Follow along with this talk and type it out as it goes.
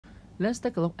Let's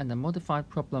take a look at the modified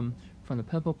problem from the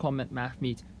Purple Comet Math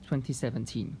Meet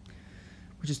 2017,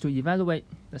 which is to evaluate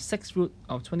the 6th root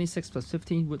of 26 plus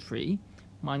 15 root 3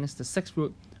 minus the 6th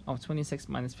root of 26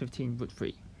 minus 15 root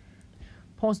 3.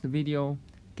 Pause the video,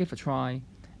 give a try,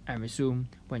 and resume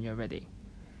when you're ready.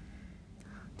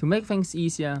 To make things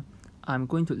easier, I'm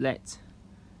going to let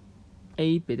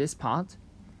A be this part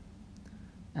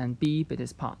and B be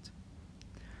this part.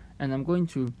 And I'm going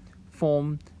to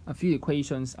form a few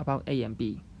equations about A and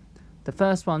B. The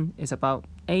first one is about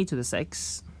A to the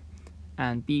 6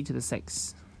 and B to the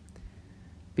 6,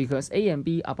 because A and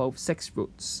B are both 6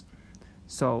 roots.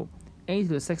 So A to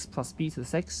the 6 plus B to the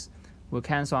 6 will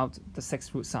cancel out the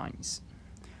 6 root signs.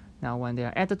 Now when they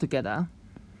are added together,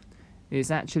 it is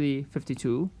actually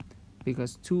 52,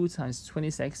 because 2 times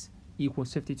 26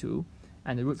 equals 52,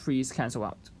 and the root 3's cancel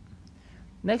out.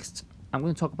 Next, I'm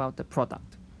going to talk about the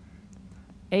product.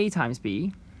 A times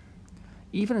B,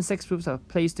 even the 6 roots are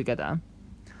placed together.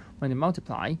 When they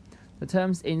multiply, the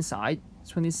terms inside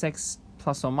 26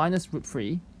 plus or minus root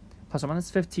 3 plus or minus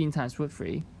 15 times root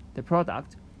 3, the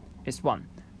product is 1.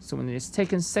 So when it is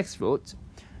taken 6th root,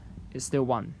 it's still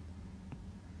 1.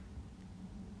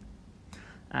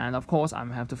 And of course, I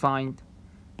have to find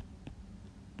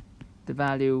the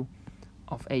value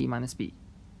of A minus B.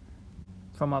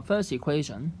 From our first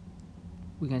equation,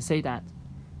 we can say that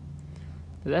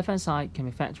the left-hand side can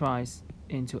be factorized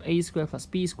into A squared plus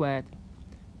B squared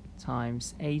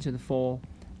times A to the 4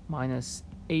 minus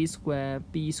A squared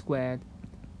B squared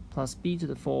plus B to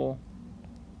the 4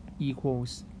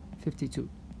 equals 52.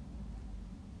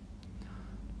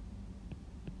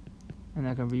 And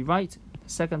I can rewrite the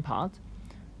second part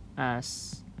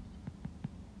as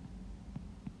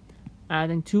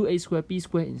adding 2A squared B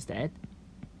squared instead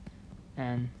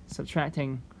and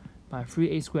subtracting by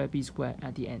 3A squared B squared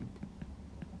at the end.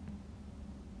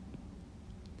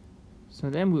 So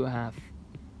then we will have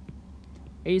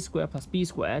A squared plus B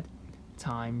squared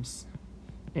times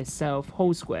itself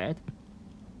whole squared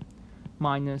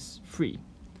minus 3.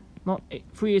 Not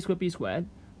 3A squared B squared,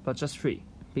 but just 3,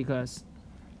 because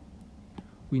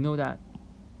we know that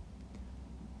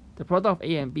the product of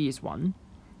A and B is 1,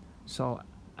 so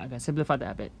I can simplify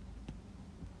that a bit.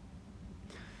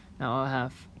 Now I'll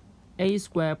have A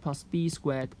squared plus B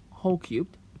squared whole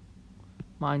cubed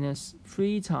minus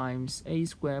 3 times A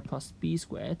squared plus B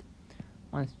squared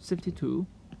minus 52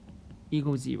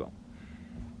 equals 0.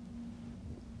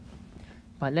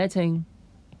 By letting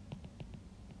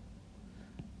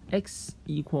x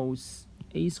equals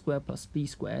A squared plus B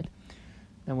squared,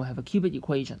 then we'll have a cubic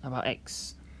equation about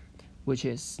x, which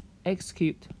is x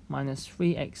cubed minus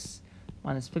 3x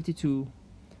minus 52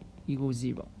 equals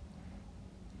 0.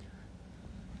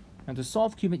 And to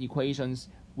solve cubic equations,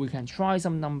 we can try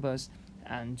some numbers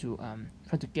and to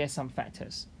try to guess some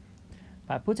factors.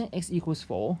 By putting x equals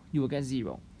 4, you will get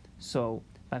 0. So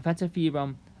by factor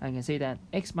theorem, I can say that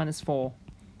x minus 4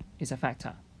 is a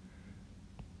factor.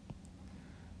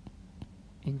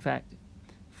 In fact,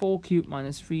 4 cubed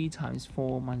minus 3 times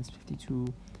 4 minus 52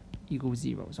 equals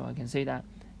 0. So I can say that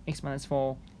x minus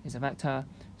 4 is a factor.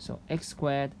 So x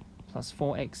squared plus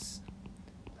 4x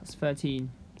plus 13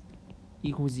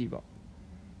 equals 0.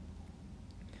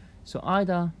 So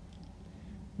either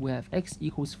we have x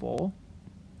equals 4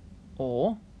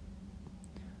 or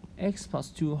x plus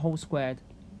 2 whole squared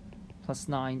plus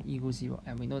 9 equals 0.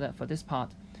 And we know that for this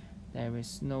part, there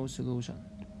is no solution.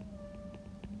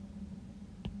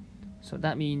 So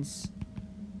that means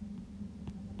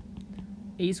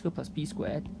A squared plus B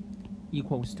squared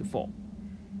equals to 4.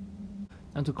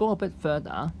 And to go a bit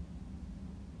further,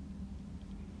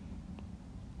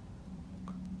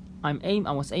 I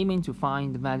was aiming to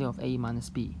find the value of A minus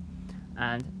B,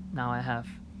 and now I have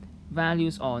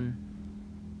values on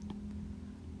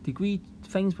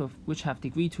things which have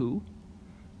degree 2.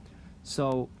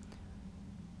 So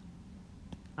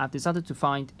I've decided to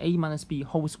find A minus B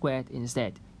whole squared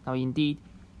instead. Now indeed,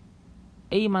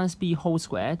 A minus B whole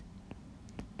squared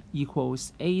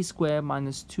equals A squared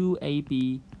minus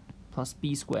 2AB plus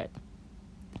B squared.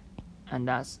 And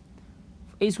that's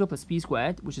A squared plus B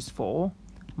squared, which is 4,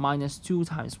 minus 2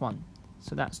 times 1.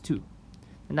 So that's 2.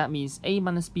 And that means A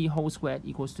minus B whole squared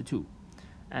equals to 2.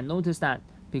 And notice that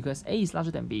because A is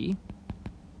larger than B,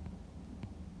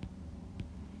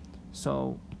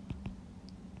 so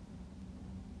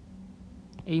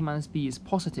A minus B is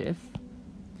positive,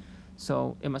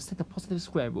 so it must take the positive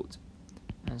square root.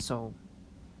 And so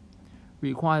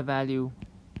required value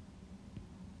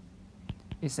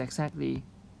is exactly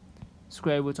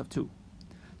square root of 2.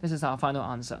 This is our final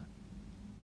answer.